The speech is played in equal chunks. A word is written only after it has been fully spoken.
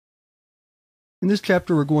In this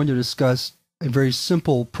chapter, we're going to discuss a very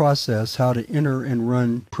simple process how to enter and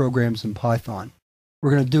run programs in Python. We're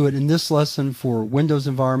going to do it in this lesson for Windows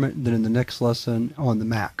environment, and then in the next lesson on the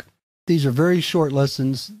Mac. These are very short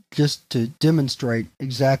lessons just to demonstrate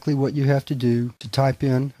exactly what you have to do to type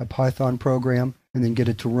in a Python program and then get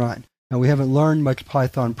it to run. Now, we haven't learned much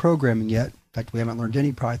Python programming yet. In fact, we haven't learned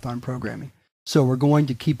any Python programming. So we're going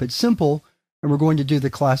to keep it simple, and we're going to do the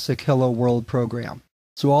classic Hello World program.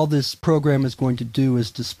 So all this program is going to do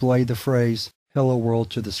is display the phrase Hello World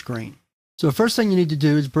to the screen. So the first thing you need to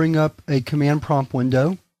do is bring up a command prompt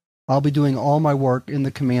window. I'll be doing all my work in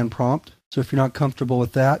the command prompt. So if you're not comfortable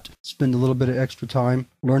with that, spend a little bit of extra time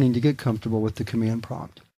learning to get comfortable with the command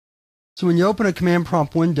prompt. So when you open a command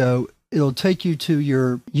prompt window, it'll take you to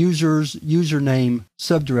your user's username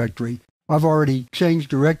subdirectory. I've already changed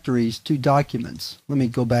directories to documents. Let me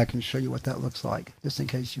go back and show you what that looks like, just in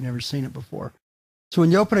case you've never seen it before. So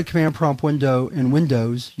when you open a command prompt window in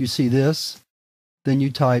Windows, you see this. Then you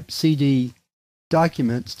type cd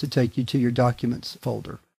documents to take you to your documents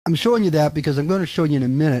folder. I'm showing you that because I'm going to show you in a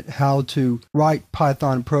minute how to write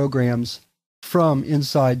Python programs from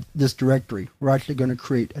inside this directory. We're actually going to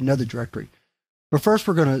create another directory. But first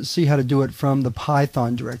we're going to see how to do it from the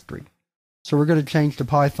Python directory. So we're going to change to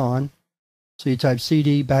Python. So you type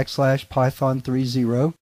cd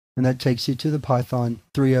 /python30, and that takes you to the Python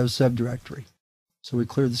 3.0 subdirectory. So we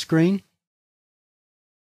clear the screen.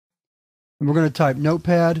 And we're going to type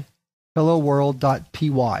notepad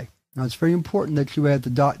helloworld.py. Now it's very important that you add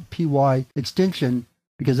the .py extension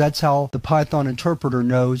because that's how the Python interpreter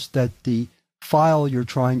knows that the file you're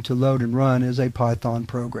trying to load and run is a Python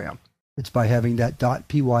program. It's by having that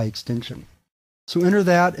 .py extension. So enter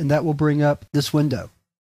that, and that will bring up this window.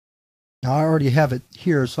 Now I already have it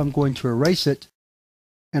here, so I'm going to erase it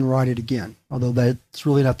and write it again, although that's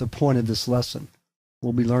really not the point of this lesson.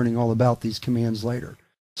 We'll be learning all about these commands later.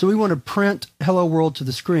 So we want to print Hello World to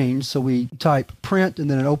the screen, so we type print and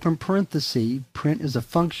then an open parenthesis. Print is a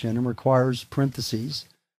function and requires parentheses.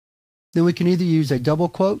 Then we can either use a double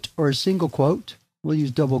quote or a single quote. We'll use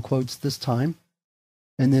double quotes this time.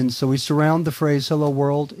 And then so we surround the phrase Hello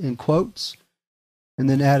World in quotes, and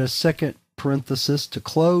then add a second parenthesis to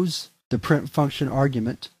close the print function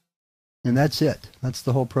argument. And that's it. That's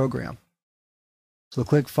the whole program. So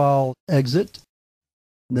click File, Exit.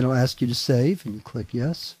 And then it'll ask you to save, and you click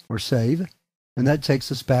yes or save, and that takes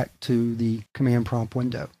us back to the command prompt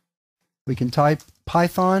window. We can type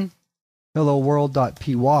Python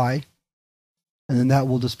helloworld.py, and then that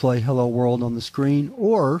will display Hello World on the screen,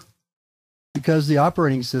 or because the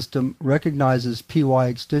operating system recognizes py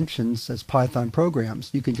extensions as Python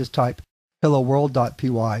programs, you can just type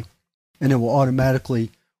helloworld.py, and it will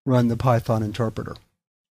automatically run the Python interpreter.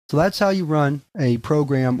 So that's how you run a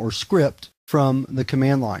program or script from the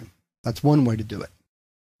command line. That's one way to do it.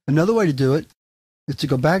 Another way to do it is to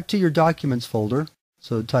go back to your documents folder.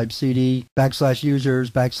 So type cd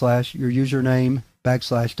 /users /your username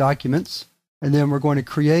 /documents. And then we're going to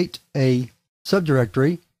create a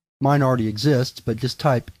subdirectory. Mine already exists, but just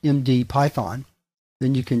type md python.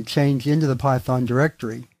 Then you can change into the Python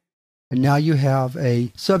directory. And now you have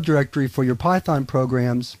a subdirectory for your Python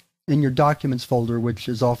programs in your documents folder, which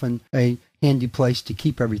is often a handy place to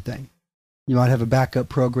keep everything. You might have a backup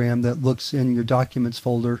program that looks in your documents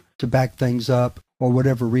folder to back things up, or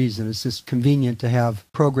whatever reason. It's just convenient to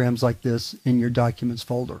have programs like this in your documents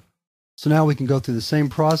folder. So now we can go through the same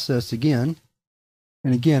process again.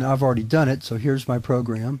 And again, I've already done it, so here's my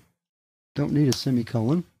program. Don't need a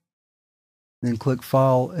semicolon. Then click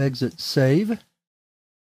File, Exit, Save.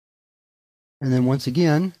 And then once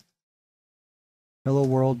again,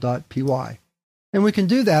 helloworld.py. And we can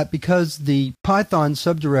do that because the Python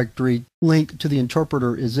subdirectory link to the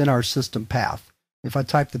interpreter is in our system path. If I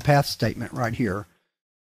type the path statement right here,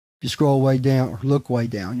 if you scroll way down or look way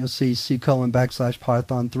down, you'll see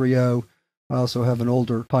C:\Python30. I also have an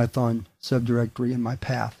older Python subdirectory in my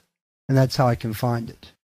path, and that's how I can find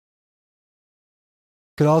it.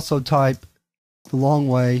 You could also type the long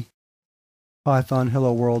way Python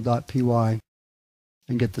helloworld.py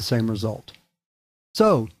and get the same result.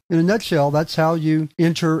 So, in a nutshell, that's how you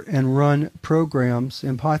enter and run programs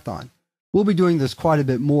in Python. We'll be doing this quite a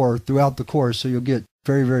bit more throughout the course, so you'll get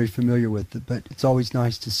very, very familiar with it, but it's always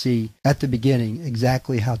nice to see at the beginning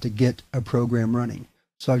exactly how to get a program running.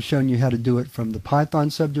 So I've shown you how to do it from the Python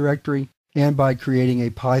subdirectory and by creating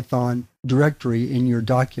a Python directory in your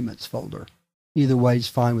documents folder. Either way is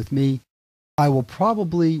fine with me. I will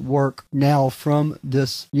probably work now from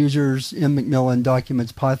this users M. Macmillan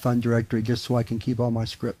documents Python directory just so I can keep all my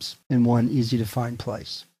scripts in one easy to find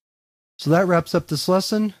place. So that wraps up this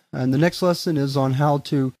lesson. And the next lesson is on how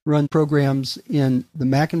to run programs in the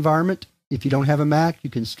Mac environment. If you don't have a Mac,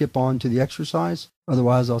 you can skip on to the exercise.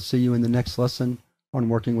 Otherwise, I'll see you in the next lesson on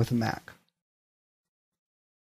working with a Mac.